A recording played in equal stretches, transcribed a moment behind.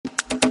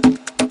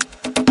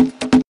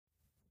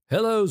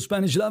Hello,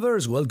 Spanish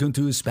lovers. Welcome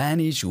to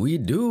Spanish We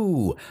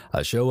Do,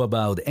 a show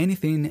about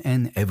anything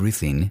and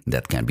everything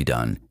that can be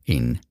done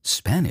in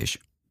Spanish.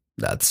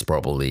 That's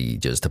probably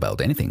just about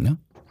anything, no?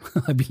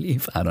 I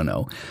believe. I don't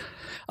know.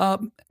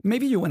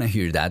 Maybe you want to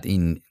hear that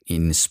in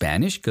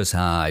Spanish because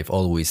I've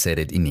always said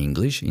it in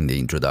English in the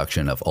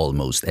introduction of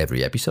almost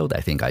every episode. I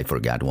think I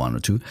forgot one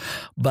or two.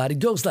 But it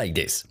goes like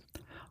this.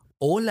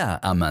 Hola,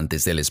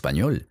 amantes del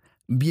español.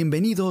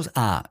 Bienvenidos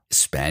a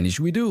Spanish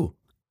We Do.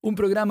 Un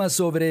programa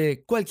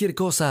sobre cualquier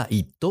cosa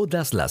y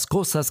todas las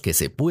cosas que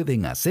se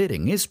pueden hacer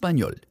en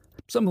español.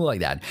 Something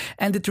like that.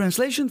 And the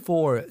translation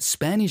for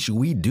Spanish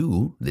We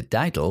Do, the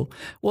title,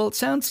 well, it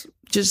sounds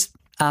just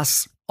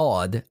as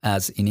odd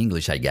as in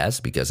English, I guess,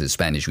 because in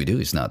Spanish We Do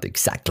is not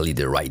exactly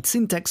the right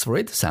syntax for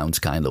it. Sounds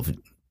kind of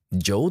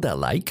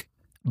Yoda-like.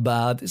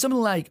 But something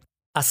like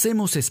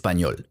Hacemos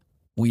Español.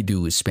 We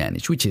do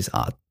Spanish, which is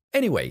odd.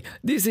 Anyway,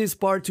 this is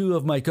part 2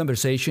 of my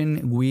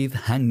conversation with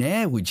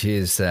Hanne, which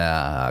is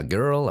a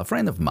girl, a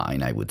friend of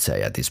mine, I would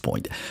say at this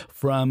point,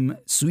 from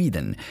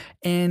Sweden.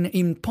 And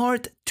in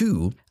part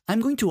 2,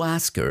 I'm going to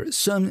ask her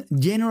some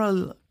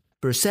general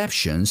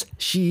perceptions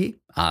she,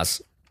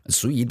 as a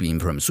Swede, being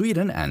from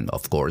Sweden, and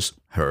of course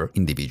her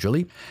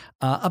individually,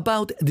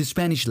 about the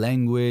Spanish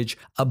language,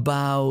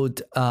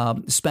 about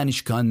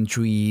Spanish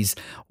countries,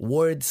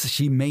 words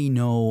she may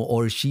know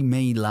or she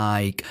may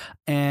like.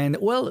 And,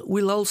 well,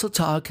 we'll also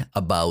talk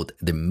about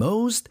the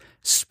most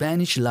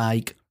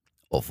Spanish-like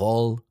of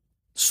all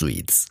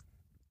Swedes.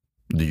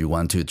 Do you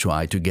want to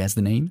try to guess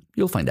the name?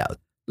 You'll find out.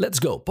 Let's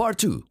go, part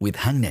 2 with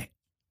Hanne.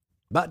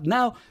 But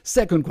now,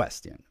 second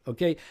question,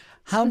 okay?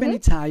 How many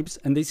types,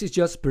 and this is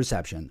just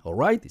perception, all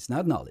right? It's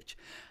not knowledge.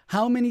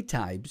 How many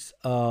types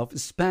of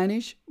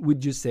Spanish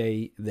would you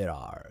say there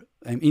are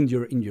in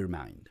your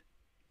mind?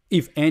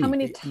 If any, How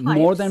many types?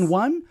 More than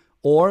one,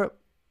 or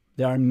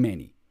there are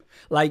many?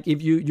 Like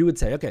if you would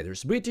say, okay,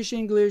 there's British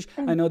English,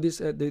 I know these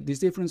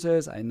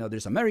differences, I know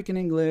there's American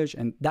English,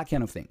 and that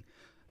kind of thing.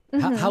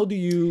 How do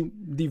you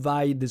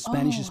divide the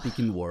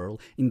Spanish-speaking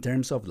world in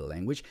terms of the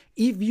language?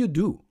 If you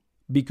do,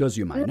 because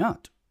you might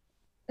not.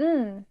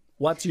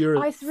 What's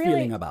your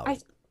feeling about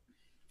it?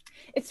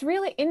 It's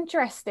really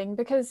interesting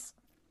because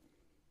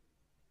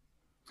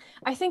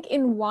I think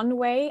in one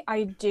way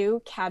I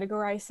do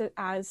categorize it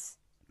as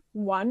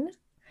one.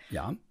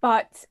 Yeah.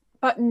 But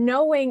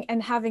knowing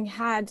and having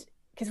had,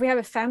 because we have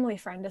a family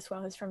friend as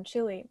well who's from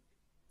Chile.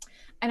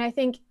 And I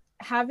think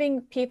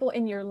having people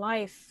in your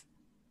life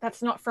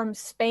that's not from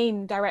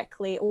Spain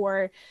directly,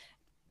 or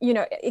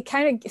it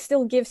kind of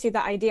still gives you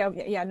the idea of,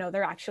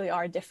 there actually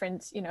are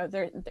different,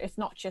 it's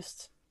not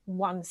just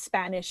one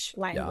Spanish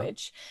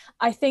language.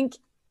 Yeah. I think,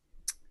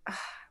 wow.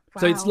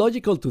 So it's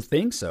logical to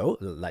think so,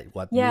 like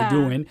what you're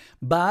doing,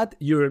 but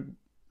you're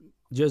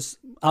just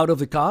out of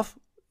the cuff,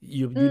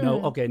 you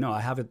know, okay, no,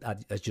 I have it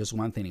as just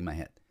one thing in my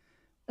head.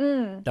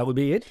 That would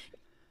be it?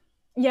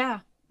 Yeah.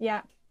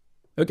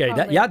 Okay,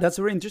 that's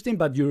very interesting,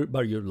 but you're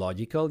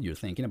logical, you're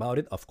thinking about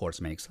it, of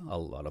course, makes a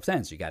lot of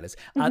sense, you got it.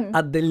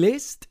 At the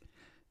list,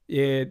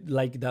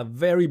 like the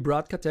very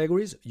broad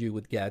categories, you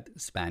would get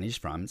Spanish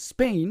from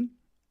Spain,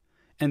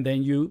 and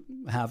then you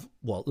have,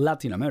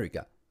 Latin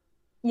America.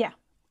 Yeah.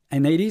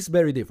 And it is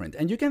very different.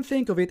 And you can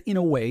think of it in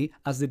a way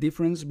as the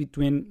difference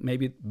between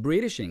maybe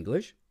British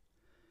English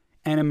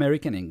and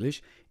American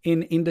English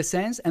in the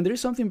sense, and there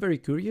is something very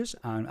curious,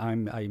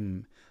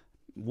 and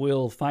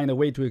we'll find a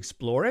way to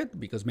explore it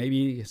because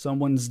maybe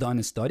someone's done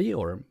a study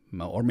or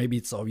maybe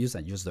it's obvious,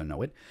 I just don't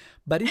know it.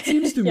 But it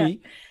seems to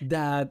me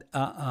that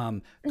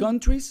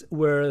countries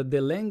where the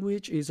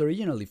language is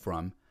originally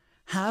from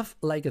have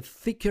like a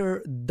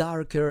thicker,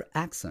 darker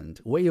accent,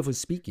 way of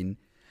speaking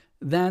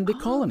than the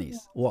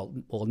colonies. Well,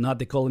 not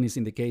the colonies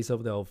in the case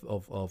of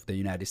the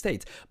United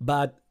States,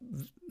 but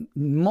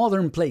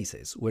modern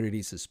places where it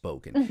is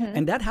spoken.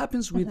 And that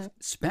happens with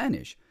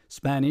Spanish.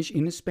 Spanish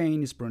in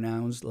Spain is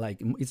pronounced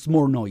like, it's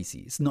more noisy,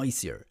 it's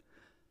noisier.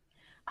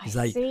 It's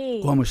like,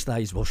 ¿Cómo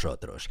estáis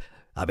vosotros?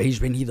 ¿Habéis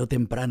venido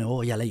temprano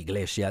hoy a la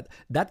iglesia?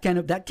 That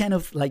kind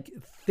of like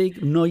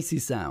thick, noisy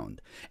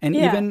sound. And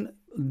even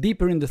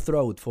deeper in the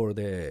throat for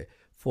the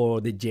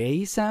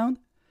J sound.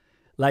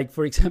 Like,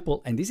 for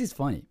example, and this is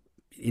funny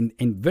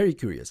and very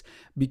curious,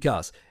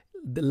 because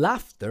the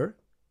laughter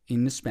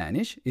in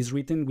Spanish is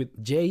written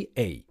with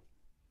J-A.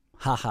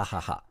 Ha, ha, ha,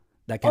 ha.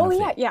 That kind of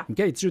thing. Yeah.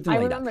 Okay, it's written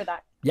like that. I remember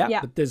that.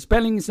 Yeah, but the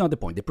spelling is not the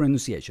point, the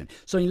pronunciation.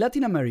 So in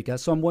Latin America,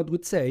 someone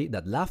would say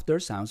that laughter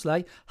sounds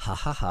like ha,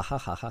 ha, ha, ha,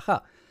 ha, ha,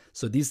 ha.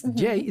 So this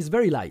J is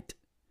very light.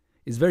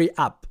 It's very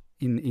up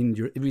in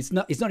your, it's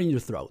not in your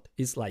throat.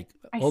 It's like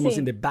almost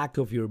in the back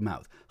of your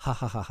mouth. Ha,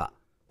 ha, ha, ha.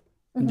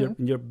 In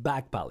your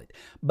back palate.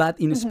 But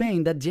in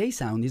Spain, that J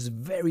sound is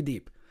very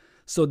deep.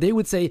 So they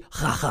would say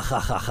ha, ha, ha,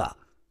 ha, ha.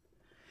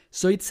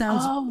 So it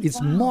sounds,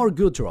 it's more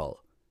guttural.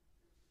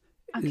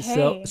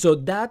 Okay. So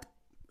that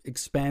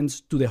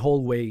expands to the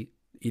whole way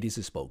it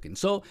is spoken.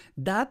 So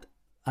that,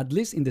 at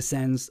least in the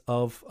sense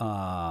of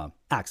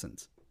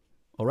accents,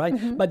 All right.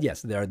 Mhm. But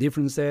yes, there are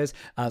differences.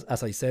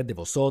 As I said, the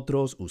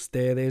vosotros,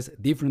 ustedes,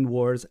 different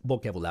words,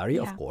 vocabulary,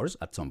 of Yeah. course,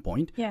 at some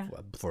point Yeah.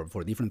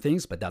 for different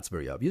things, but that's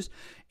very obvious.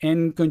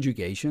 And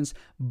conjugations.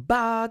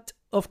 But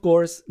of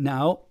course,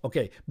 now,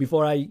 okay,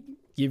 before I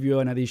give you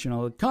an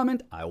additional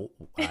comment, I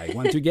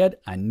want to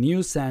get a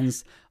new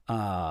sense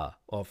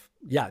of,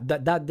 yeah,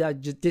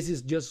 this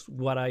is just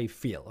what I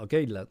feel,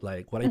 okay?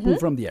 Like what I pull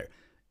from the air.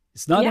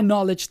 It's not Yeah. a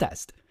knowledge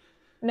test.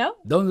 No?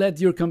 Don't let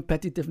your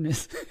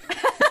competitiveness.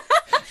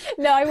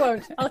 No, I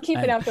won't. I'll keep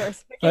it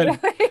outdoors. Keep it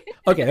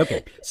away.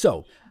 Okay.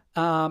 So,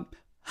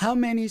 how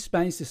many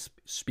Spanish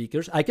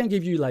speakers? I can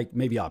give you like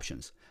maybe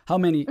options. How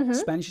many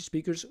Spanish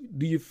speakers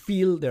do you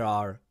feel there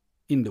are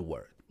in the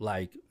world?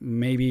 Like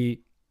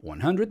maybe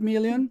 100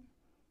 million,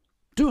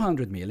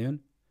 200 million,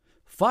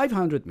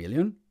 500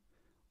 million,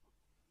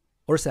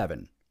 or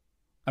seven?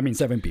 I mean,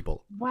 seven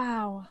people.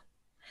 Wow.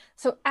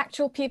 So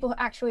actual people who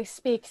actually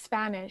speak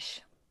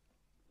Spanish.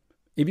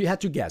 If you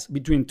had to guess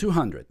between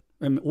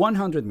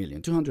 100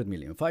 million, 200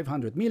 million,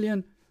 500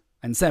 million,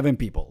 and seven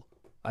people.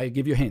 I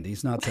give you a hint,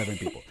 it's not seven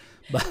people.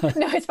 But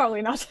No, it's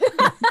probably not.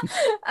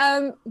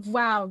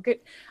 Wow, good.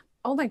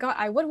 Oh my God,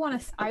 I would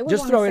want to.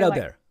 just throw it out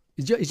there.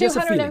 It's just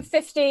a feeling.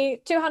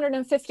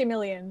 250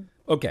 million.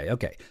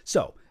 Okay.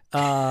 So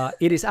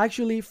it is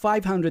actually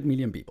 500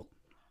 million people.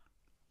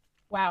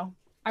 Wow,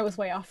 I was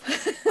way off.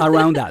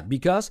 Around that,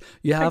 because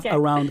you have Okay.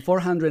 around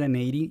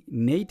 480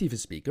 native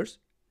speakers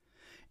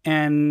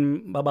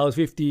and about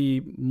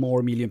 50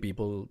 more million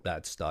people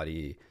that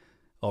study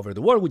over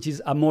the world, which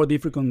is a more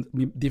difficult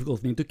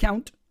thing to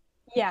count.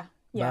 Yeah.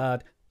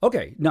 But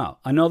okay, now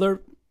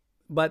another,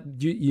 but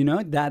you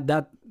know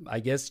that I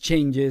guess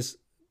changes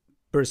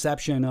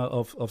perception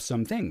of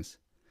some things.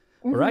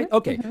 All right.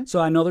 Okay.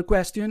 So another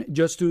question,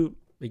 just to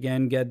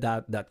again get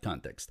that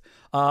context.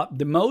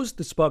 The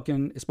most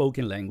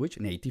spoken language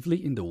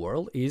natively in the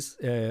world is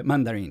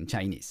Mandarin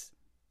Chinese.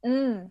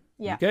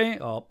 Yeah. Okay.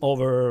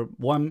 Over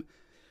 1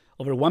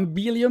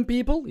 billion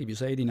people, if you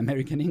say it in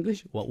American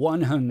English. Well,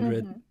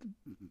 100.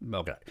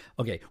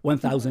 Okay.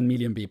 1,000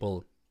 million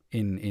people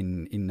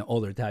in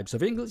other types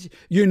of English.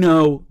 You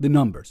know the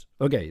numbers.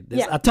 Okay.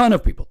 There's a ton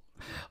of people.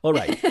 All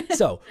right.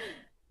 So,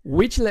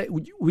 which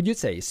would you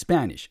say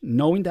Spanish,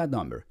 knowing that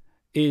number,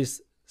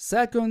 is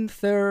second,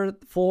 third,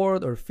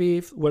 fourth, or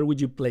fifth? Where would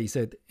you place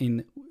it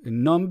in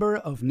number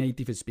of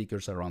native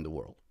speakers around the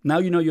world? Now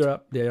you know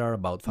there are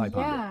about 500.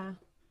 Yeah.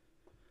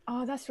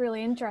 Oh, that's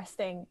really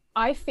interesting.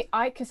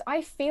 Because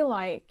I feel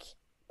like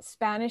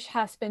Spanish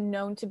has been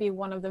known to be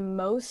one of the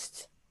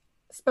most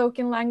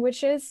spoken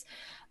languages,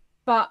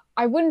 but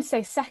I wouldn't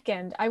say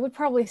second. I would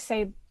probably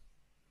say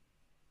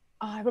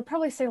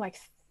like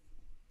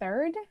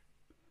third.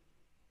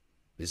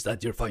 Is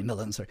that your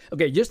final answer?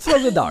 Okay, just throw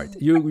the dart.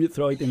 You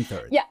throw it in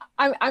third. Yeah,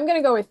 I'm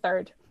gonna go with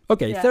third.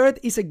 Okay, Yeah. third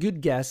is a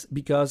good guess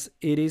because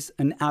it is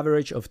an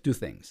average of two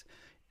things.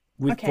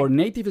 For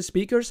native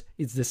speakers,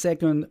 it's the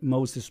second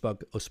most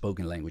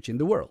spoken language in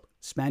the world.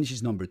 Spanish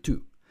is number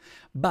 2.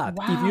 But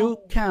if you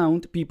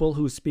count people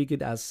who speak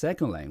it as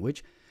second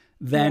language,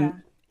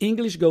 then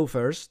English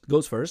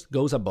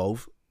goes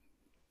above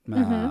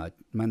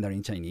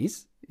Mandarin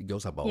Chinese. It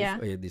goes above.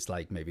 It's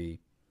like maybe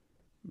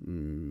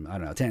I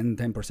don't know,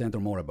 10% or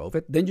more above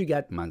it. Then you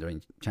get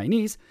Mandarin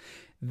Chinese.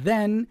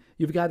 Then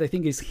you've got, I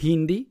think it's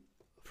Hindi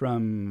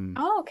from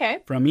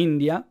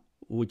India,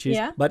 which is,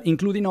 but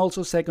including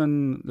also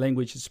second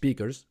language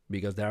speakers,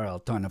 because there are a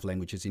ton of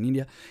languages in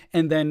India.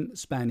 And then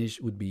Spanish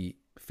would be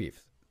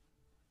fifth.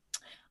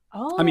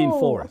 Oh, I mean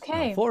fourth.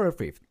 Okay. No, fourth or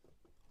fifth.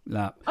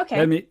 Now,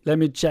 Okay. let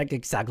me check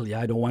exactly.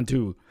 I don't want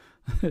to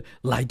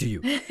lie to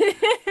you.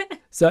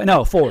 So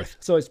no, fourth.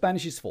 So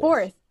Spanish is fourth.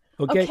 Fourth.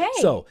 Okay. Okay.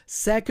 So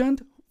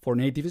second for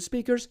native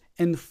speakers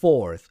and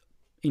fourth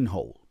in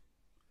whole.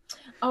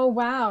 Oh,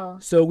 wow.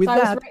 So with I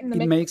was that, right in the it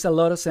middle. makes a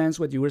lot of sense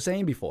what you were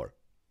saying before.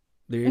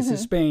 There is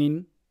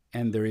Spain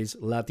and there is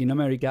Latin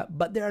America,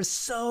 but there are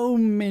so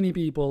many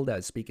people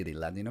that speak it in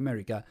Latin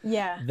America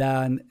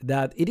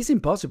that it is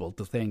impossible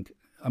to think,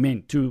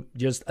 to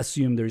just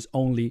assume there is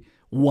only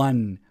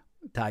one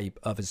type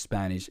of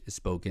Spanish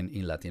spoken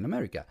in Latin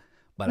America.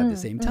 But at the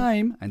same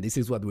time, and this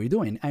is what we're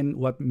doing and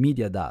what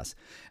media does,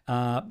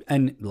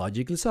 and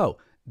logically so,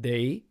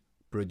 they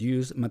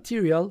produce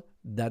material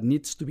that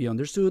needs to be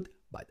understood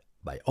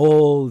by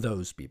all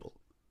those people.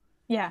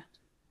 Yeah.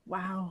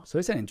 Wow. So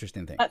it's an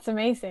interesting thing. That's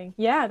amazing.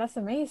 Yeah, that's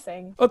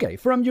amazing. Okay,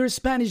 from your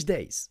Spanish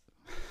days,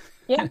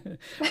 Yeah.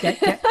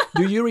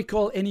 do you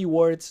recall any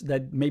words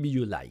that maybe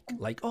you like?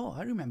 Like, oh,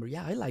 I remember,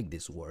 I like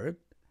this word.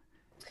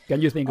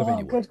 Can you think of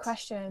any words? Good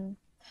question.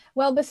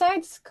 Well,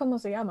 besides ¿cómo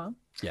se llama?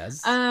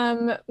 Yes.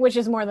 Which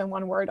is more than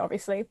one word,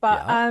 obviously.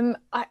 But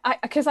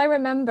because I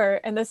remember,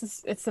 and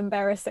it's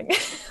embarrassing,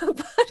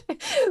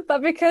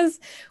 but because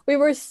we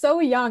were so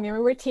young and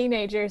we were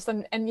teenagers,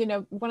 and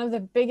one of the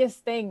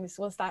biggest things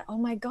was that, oh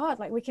my God,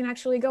 like we can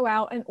actually go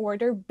out and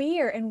order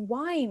beer and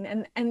wine,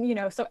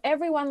 and so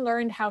everyone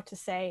learned how to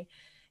say,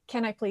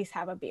 "Can I please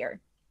have a beer?"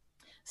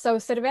 So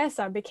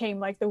cerveza became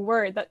like the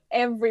word that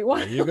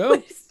everyone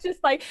was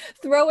just like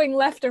throwing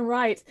left and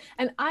right.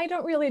 And I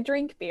don't really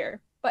drink beer.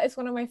 but it's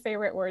one of my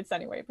favorite words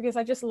anyway, because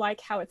I just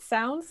like how it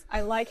sounds.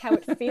 I like how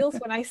it feels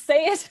when I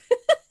say it.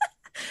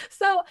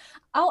 So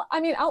I'll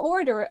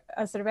order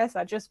a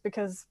cerveza just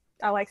because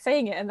I like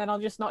saying it, and then I'll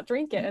just not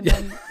drink it. And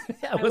then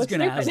I was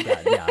going to ask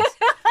that, yes.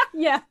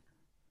 Yeah.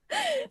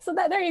 So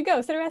there you go,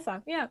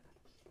 cerveza. Yeah.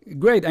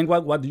 Great. And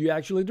what do you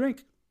actually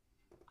drink?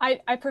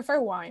 I prefer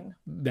wine.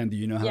 Then do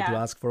you know how to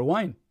ask for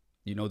wine?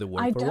 You know the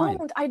word for wine?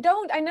 I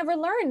don't. I never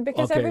learned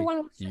because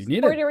everyone was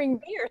just ordering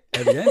beer.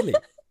 Evidently.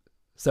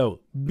 So,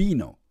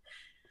 vino.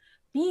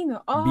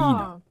 Vino. Oh,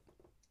 Vino.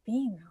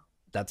 Vino.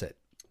 That's it.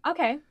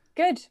 Okay,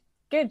 good.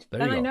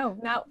 Then I know.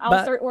 Now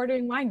I'll start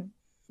ordering wine.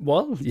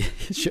 Well, yeah,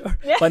 sure.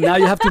 Yeah. But now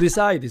you have to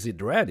decide, is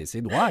it red? Is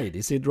it white?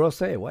 Is it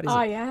rosé? What is it?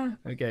 Oh, yeah.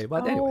 Okay,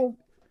 but anyway.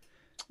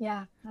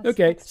 Yeah.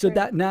 Okay, so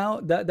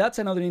that's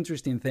another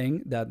interesting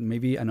thing, that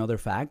maybe another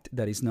fact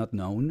that is not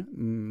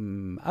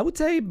known, I would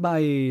say,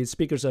 by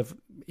speakers of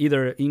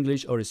either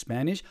English or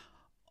Spanish,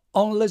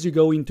 unless you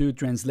go into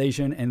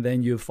translation and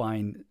then you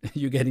find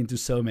you get into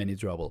so much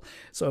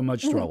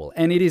trouble.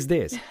 And it is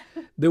this.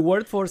 The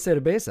word for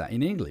cerveza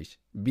in English,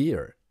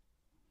 beer,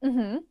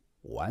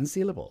 one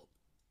syllable.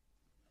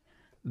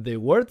 The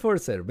word for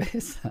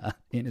cerveza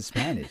in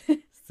Spanish,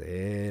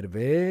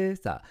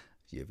 cerveza,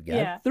 you've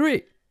got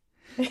three.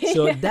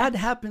 So that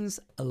happens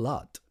a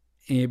lot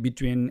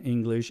between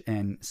English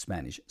and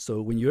Spanish.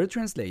 So when you're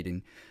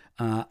translating,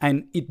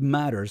 and it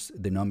matters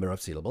the number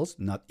of syllables,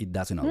 it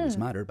doesn't always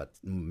matter, but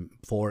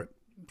for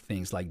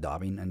things like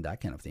dubbing and that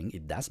kind of thing,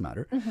 it does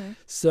matter.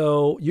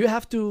 So you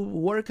have to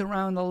work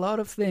around a lot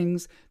of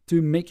things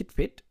to make it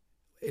fit,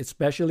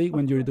 especially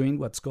when you're doing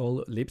what's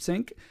called lip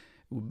sync,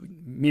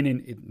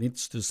 meaning it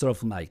needs to sort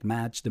of like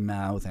match the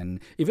mouth. And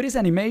if it is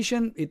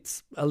animation,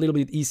 it's a little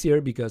bit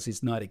easier because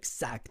it's not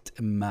exact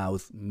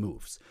mouth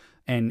moves.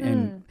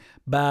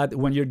 But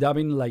when you're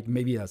dubbing like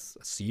maybe a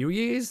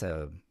series,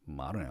 I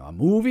don't know, a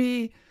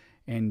movie,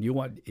 and you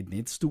want it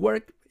needs to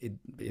work,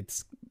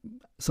 it's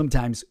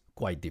sometimes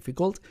quite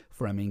difficult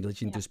from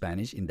English into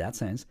Spanish in that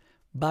sense.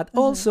 But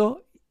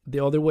also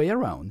the other way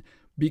around.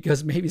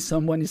 Because maybe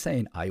someone is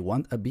saying, I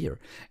want a beer.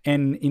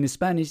 And in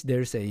Spanish,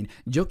 they're saying,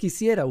 yo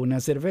quisiera una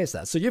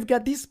cerveza. So you've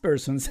got this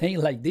person saying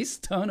like this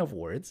ton of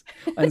words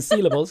and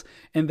syllables.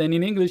 And then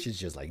in English, it's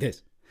just like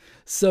this.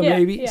 So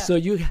so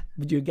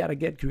you got to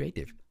get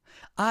creative.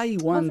 I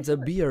want a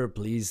beer,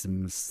 please,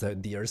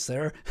 dear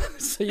sir.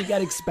 So you got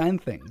to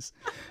expand things.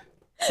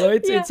 So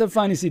it's a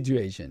funny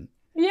situation.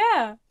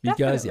 Yeah,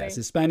 because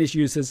definitely. Spanish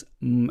uses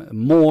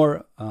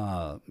more,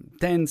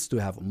 tends to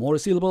have more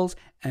syllables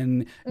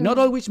and not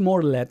always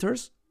more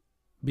letters,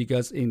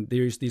 because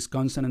there's these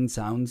consonant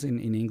sounds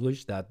in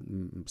English that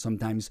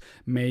sometimes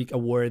make a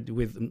word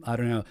with, I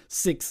don't know,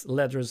 6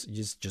 letters,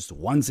 just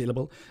one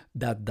syllable.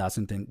 That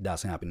doesn't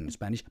happen in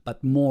Spanish,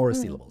 but more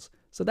syllables.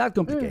 So that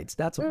complicates.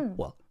 That's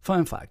well,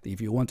 fun fact. If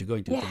you want to go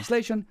into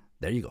translation,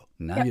 there you go.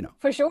 Now you know.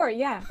 For sure.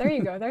 Yeah, there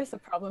you go. There's the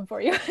problem for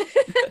you.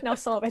 Now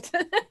solve it.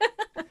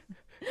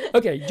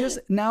 Okay, just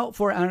now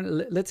for,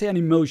 let's say, an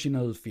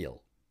emotional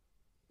feel.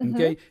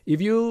 Okay,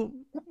 if you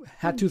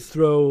had to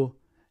throw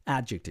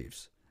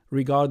adjectives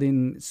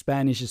regarding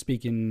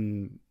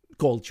Spanish-speaking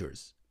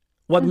cultures,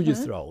 what would you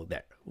throw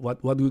there?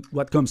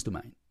 What comes to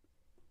mind?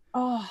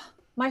 Oh,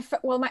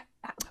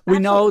 we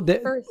know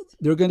that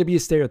there are going to be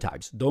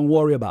stereotypes. Don't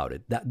worry about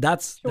it.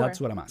 That's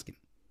what I'm asking.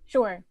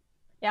 Sure.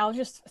 Yeah, I'll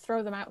just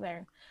throw them out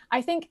there.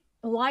 I think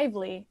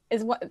lively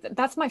is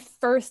that's my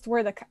first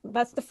word.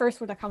 That's the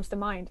first word that comes to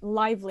mind.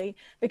 Lively,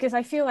 because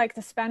I feel like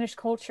the Spanish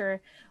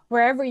culture,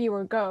 wherever you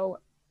would go,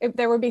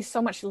 there would be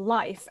so much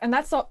life, and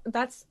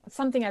that's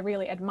something I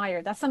really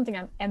admire. That's something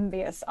I'm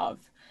envious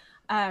of,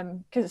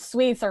 because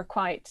Swedes are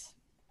quite.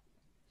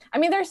 I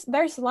mean,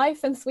 there's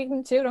life in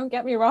Sweden too. Don't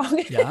get me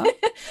wrong. Yeah.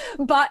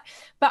 but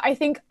I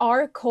think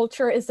our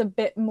culture is a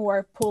bit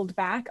more pulled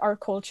back. Our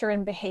culture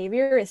and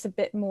behavior is a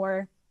bit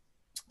more,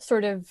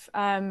 sort of,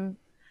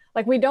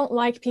 like we don't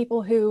like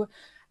people who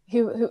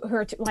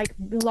are like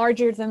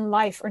larger than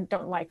life, or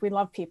don't like. We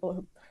love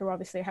people who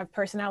obviously have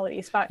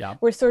personalities, but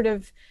we're sort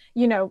of,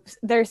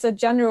 there's a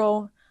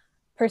general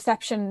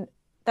perception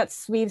that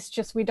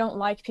Swedes we don't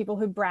like people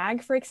who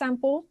brag, for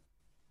example.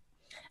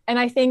 And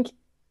I think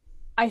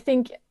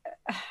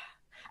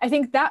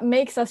that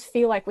makes us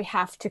feel like we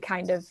have to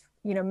kind of,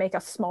 make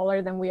us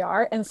smaller than we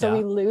are. And so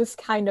we lose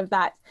kind of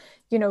that,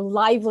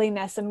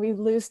 liveliness, and we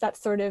lose that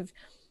sort of,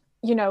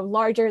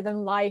 larger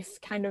than life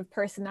kind of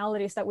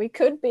personalities that we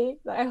could be,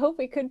 that I hope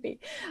we could be.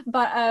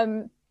 But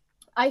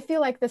I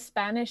feel like the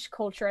Spanish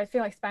culture, I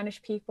feel like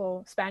Spanish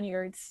people,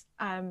 Spaniards,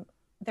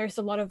 there's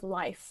a lot of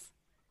life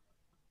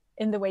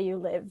in the way you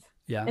live,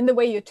 in the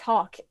way you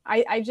talk.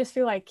 I just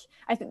feel like,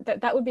 I think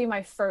that would be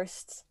my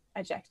first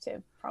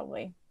adjective,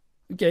 probably.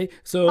 Okay,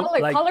 so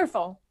like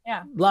colorful,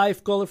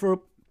 life,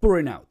 colorful,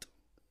 pouring out,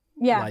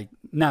 like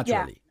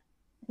naturally.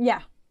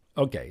 Yeah.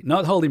 Okay,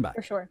 not holding back.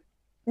 For sure.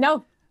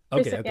 No.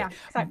 Okay. Yeah,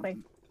 exactly.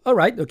 All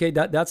right. Okay,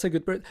 that's a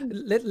good.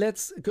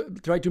 Let's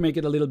try to make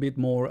it a little bit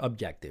more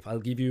objective. I'll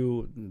give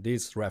you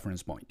this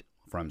reference point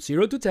from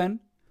 0 to 10.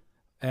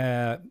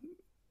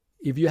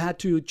 if you had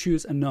to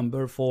choose a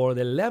number for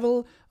the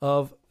level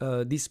of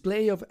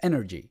display of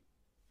energy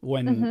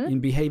when in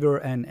behavior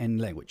and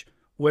language,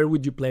 where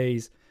would you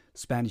place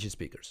Spanish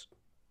speakers?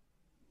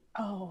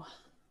 Oh,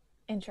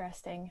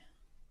 interesting.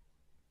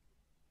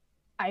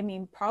 I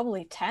mean,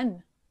 probably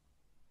 10.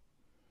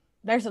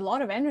 There's a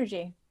lot of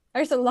energy.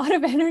 There's a lot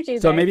of energy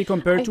So there. maybe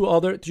compared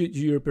to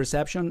your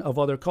perception of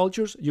other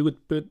cultures, you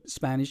would put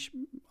Spanish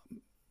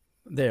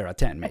there at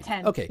 10, maybe.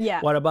 10. Okay. Yeah.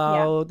 What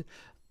about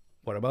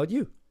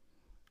you?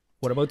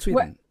 What about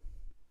Sweden?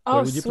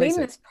 Where would you place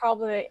Sweden it? is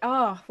probably,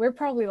 we're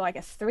probably like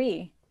a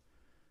 3,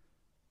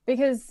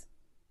 because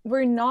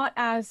we're not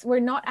as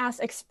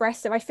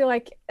expressive. I feel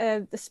like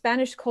the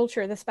Spanish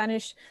culture, the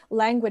Spanish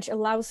language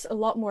allows a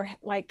lot more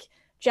like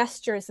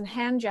gestures and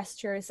hand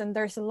gestures, and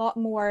there's a lot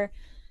more.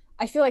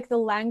 I feel like the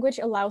language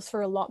allows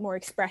for a lot more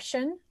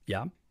expression.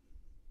 Yeah.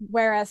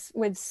 Whereas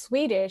with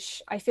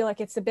Swedish, I feel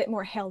like it's a bit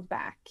more held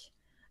back.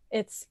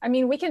 I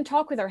mean, we can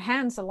talk with our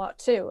hands a lot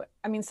too.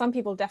 I mean, some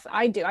people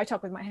definitely, I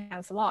talk with my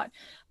hands a lot,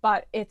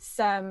 but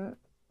but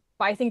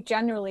I think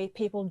generally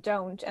people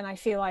don't. And I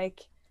feel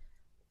like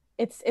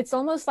it's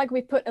almost like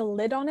we put a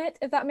lid on it,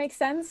 if that makes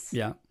sense.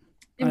 Yeah.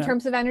 In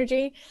terms of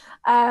energy.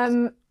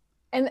 And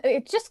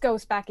it just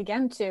goes back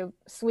again to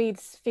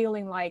Swedes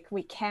feeling like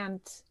we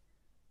can't.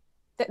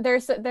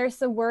 There's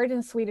a word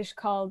in Swedish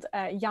called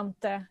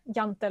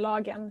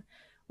jantelagen,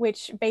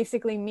 which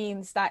basically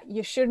means that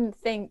you shouldn't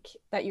think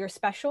that you're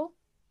special.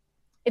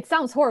 It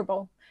sounds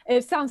horrible.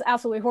 It sounds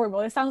absolutely horrible.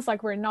 It sounds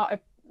like we're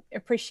not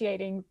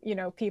appreciating,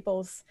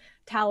 people's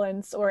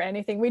talents or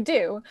anything. We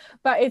do,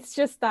 but it's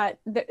just that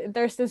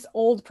there's this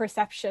old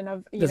perception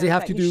of. Does it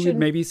have to do with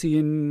maybe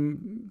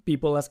seeing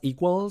people as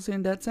equals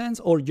in that sense,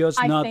 or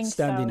just not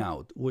standing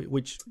out?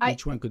 Which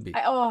one could be?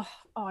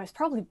 It's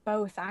probably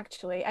both,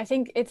 actually. I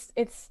think it's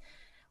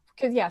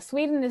because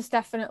Sweden is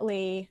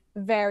definitely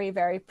very,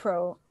 very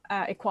pro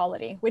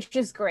equality, which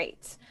is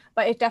great,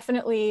 but it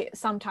definitely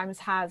sometimes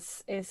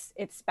has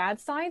its bad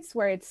sides,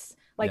 where it's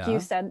like you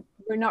said,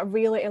 we're not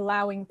really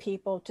allowing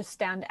people to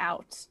stand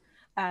out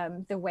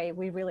the way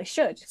we really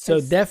should. So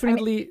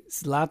definitely,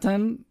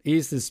 Zlatan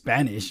is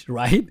Spanish,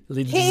 right?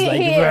 He's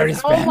very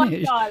Spanish. Oh my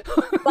God,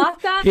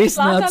 Zlatan! He's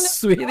not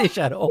Swedish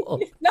at all.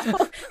 No,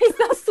 he's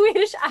not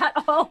Swedish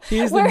at all.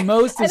 He's the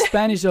most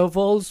Spanish of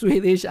all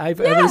Swedish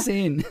I've ever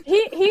seen. He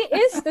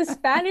is the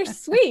Spanish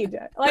Swede.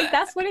 Like,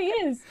 that's what he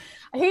is.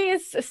 He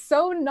is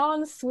so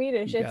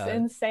non-Swedish. It's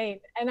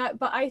insane.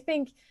 But I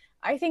think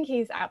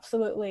he's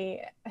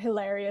absolutely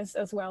hilarious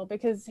as well,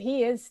 because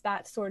he is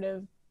that sort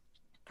of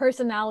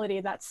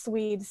personality that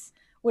Swedes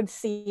would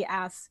see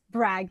as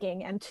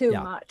bragging and too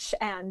much,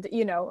 and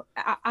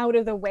out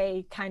of the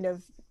way, kind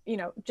of,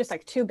 just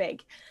like too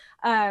big.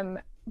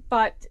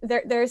 But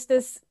there's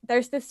this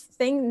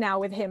thing now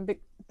with him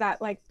that,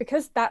 like,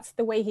 because that's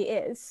the way he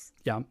is.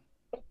 Yeah.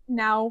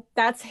 Now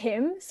that's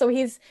him. So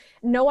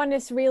no one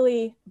is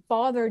really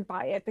bothered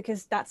by it,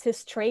 because that's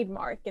his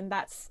trademark, and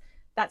that's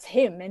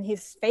him, and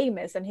he's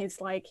famous, and he's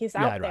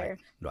out there.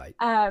 Right.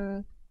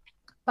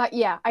 But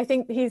yeah, I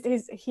think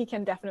he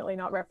can definitely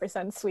not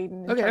represent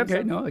Sweden.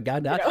 Okay, no, I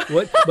got that.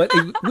 But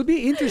it would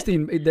be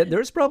interesting that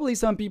there's probably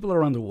some people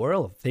around the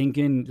world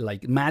thinking,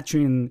 like,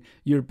 matching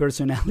your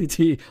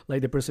personality,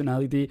 like the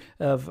personality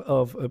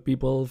of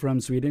people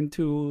from Sweden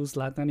to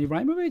Zlatan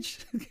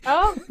Ibrahimovic.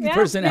 Oh, yeah,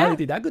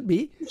 personality that could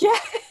be. Yeah.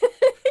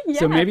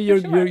 So maybe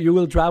you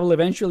will travel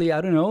eventually, I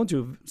don't know,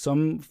 to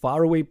some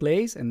faraway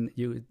place, and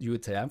you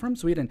would say, I'm from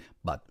Sweden,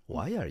 but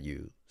why are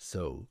you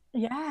so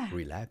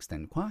relaxed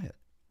and quiet?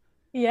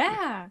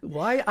 Yeah.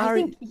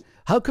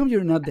 How come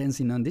you're not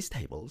dancing on these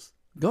tables?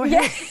 Go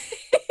ahead.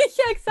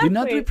 Yeah, exactly. Do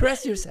not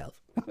repress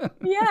yourself.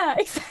 Yeah,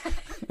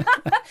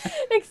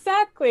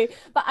 exactly.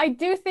 But I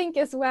do think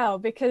as well,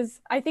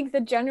 because I think the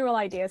general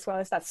idea as well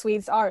is that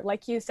Swedes are,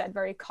 like you said,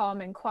 very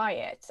calm and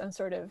quiet and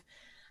sort of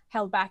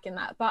held back in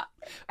that. But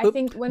I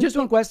think one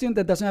question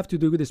that doesn't have to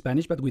do with the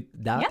Spanish, but with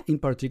that in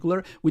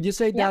particular, would you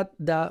say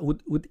that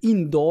would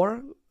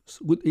indoor,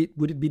 would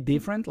it be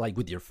different, like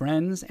with your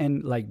friends,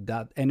 and like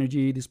that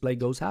energy display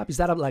goes up? Is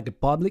that like a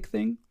public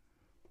thing?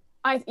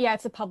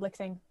 It's a public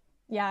thing.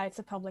 Yeah, it's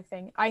a public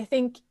thing. I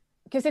think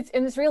because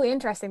it's really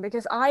interesting,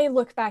 because I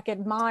look back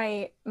at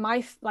my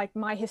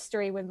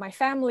history with my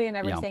family and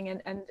everything,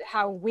 and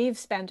how we've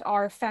spent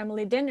our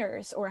family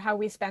dinners, or how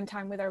we spend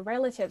time with our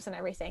relatives and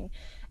everything.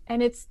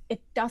 And it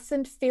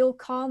doesn't feel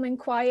calm and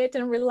quiet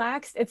and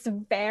relaxed. It's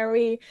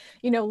very,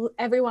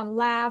 everyone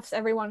laughs,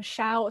 everyone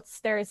shouts,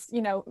 there's,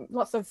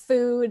 lots of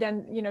food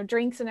and,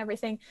 drinks and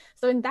everything.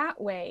 So in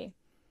that way,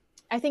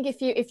 I think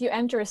if you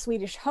enter a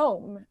Swedish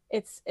home,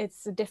 it's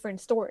a different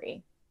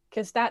story,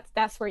 because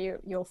that's where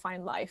you'll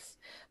find life.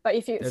 But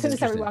as soon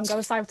as everyone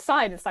goes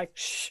outside, it's like,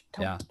 shh,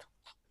 don't.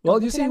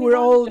 Well, you see, we're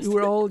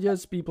all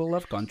just people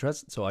of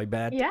contrast. So I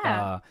bet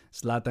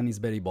Zlatan is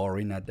very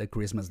boring at the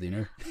Christmas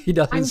dinner. He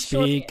doesn't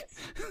speak.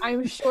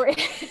 I'm sure.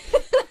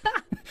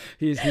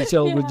 He's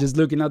always just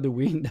looking out the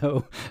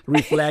window,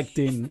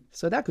 reflecting.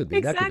 So that could be.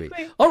 Exactly. That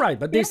could be. All right,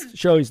 but this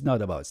show is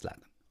not about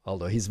Zlatan,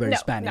 although he's very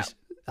Spanish.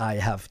 No. I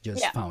have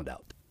just found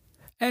out.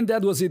 And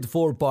that was it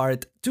for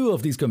part 2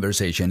 of this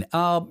conversation.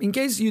 In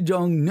case you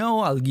don't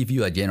know, I'll give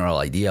you a general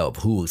idea of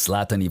who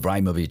Zlatan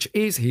Ibrahimovic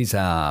is. He's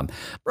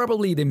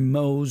probably the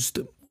most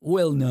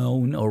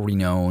well-known or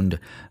renowned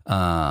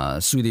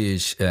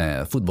Swedish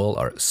football,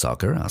 or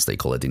soccer, as they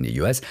call it in the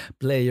US,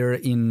 player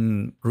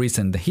in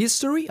recent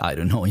history. I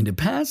don't know in the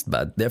past,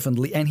 but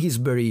definitely. And he's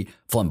very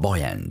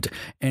flamboyant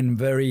and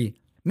very,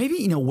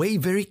 maybe in a way,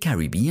 very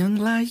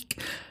Caribbean-like.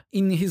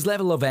 In his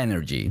level of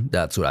energy,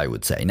 that's what I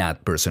would say,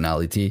 not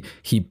personality.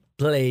 He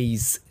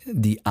plays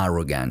the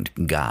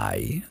arrogant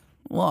guy.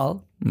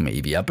 Well,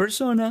 maybe a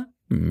persona,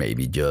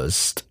 maybe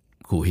just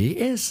who he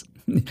is.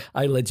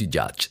 I'll let you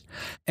judge.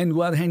 And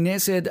what René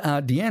said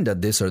at the end,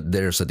 that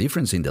there's a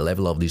difference in the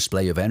level of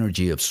display of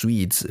energy of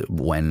Swedes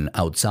when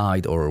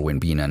outside or when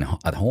being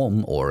at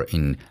home or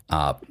in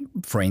a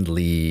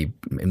friendly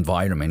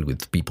environment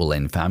with people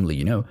and family,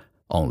 you know.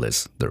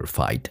 Unless they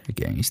fight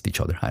against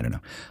each other. I don't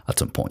know. At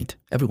some point.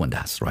 Everyone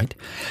does, right?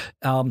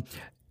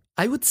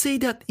 I would say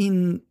that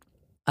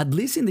at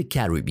least in the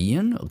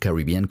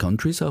Caribbean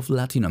countries of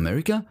Latin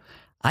America,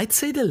 I'd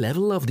say the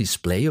level of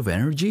display of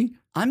energy,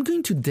 I'm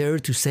going to dare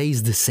to say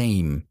is the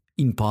same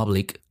in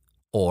public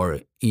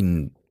or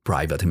in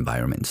private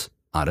environments.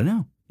 I don't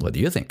know. What do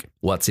you think?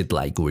 What's it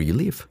like where you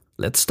live?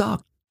 Let's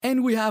talk.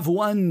 And we have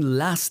one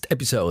last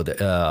episode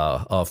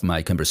of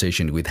my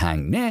conversation with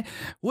Hang Ne,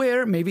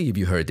 where maybe if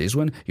you heard this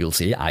one, you'll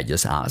see I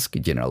just ask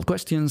general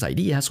questions,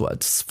 ideas,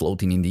 what's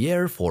floating in the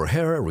air for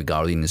her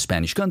regarding the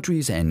Spanish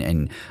countries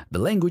and the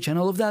language and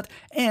all of that.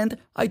 And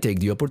I take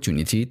the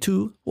opportunity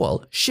to,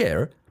 well,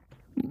 share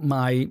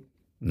my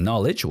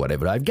knowledge,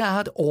 whatever I've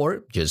got,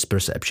 or just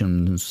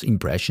perceptions,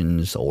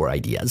 impressions, or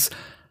ideas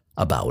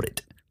about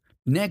it.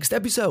 Next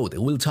episode,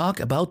 we'll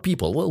talk about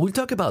people. Well, we'll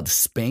talk about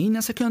Spain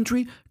as a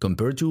country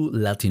compared to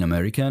Latin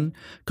American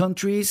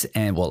countries,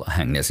 and, well,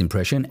 Hangne's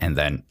impression, and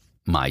then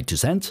my 2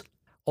 cents.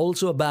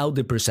 Also about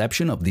the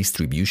perception of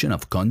distribution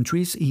of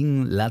countries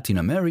in Latin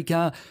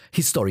America,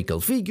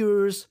 historical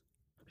figures,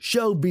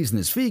 show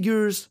business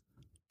figures,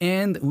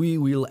 and we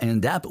will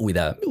end up with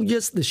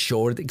just a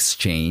short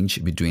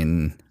exchange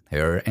between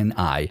her and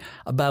I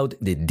about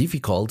the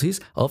difficulties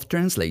of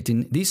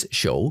translating this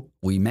show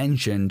we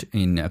mentioned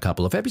in a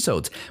couple of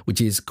episodes,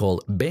 which is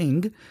called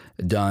Bang,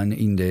 done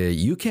in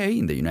the UK,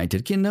 in the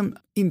United Kingdom,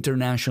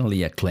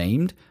 internationally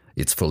acclaimed.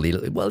 It's for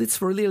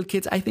little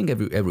kids. I think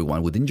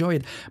everyone would enjoy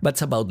it, but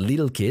it's about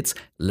little kids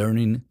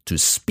learning to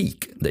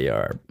speak. They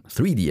are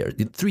 3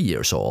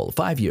 years old,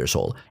 5 years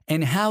old,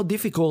 and how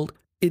difficult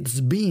it's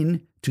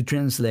been to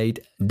translate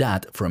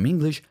that from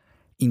English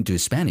into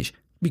Spanish,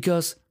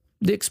 because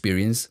the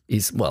experience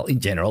is, well,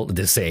 in general,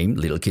 the same,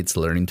 little kids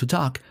learning to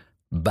talk,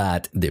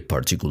 but the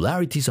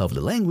particularities of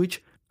the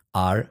language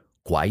are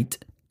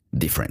quite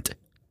different.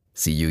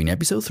 See you in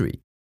episode 3.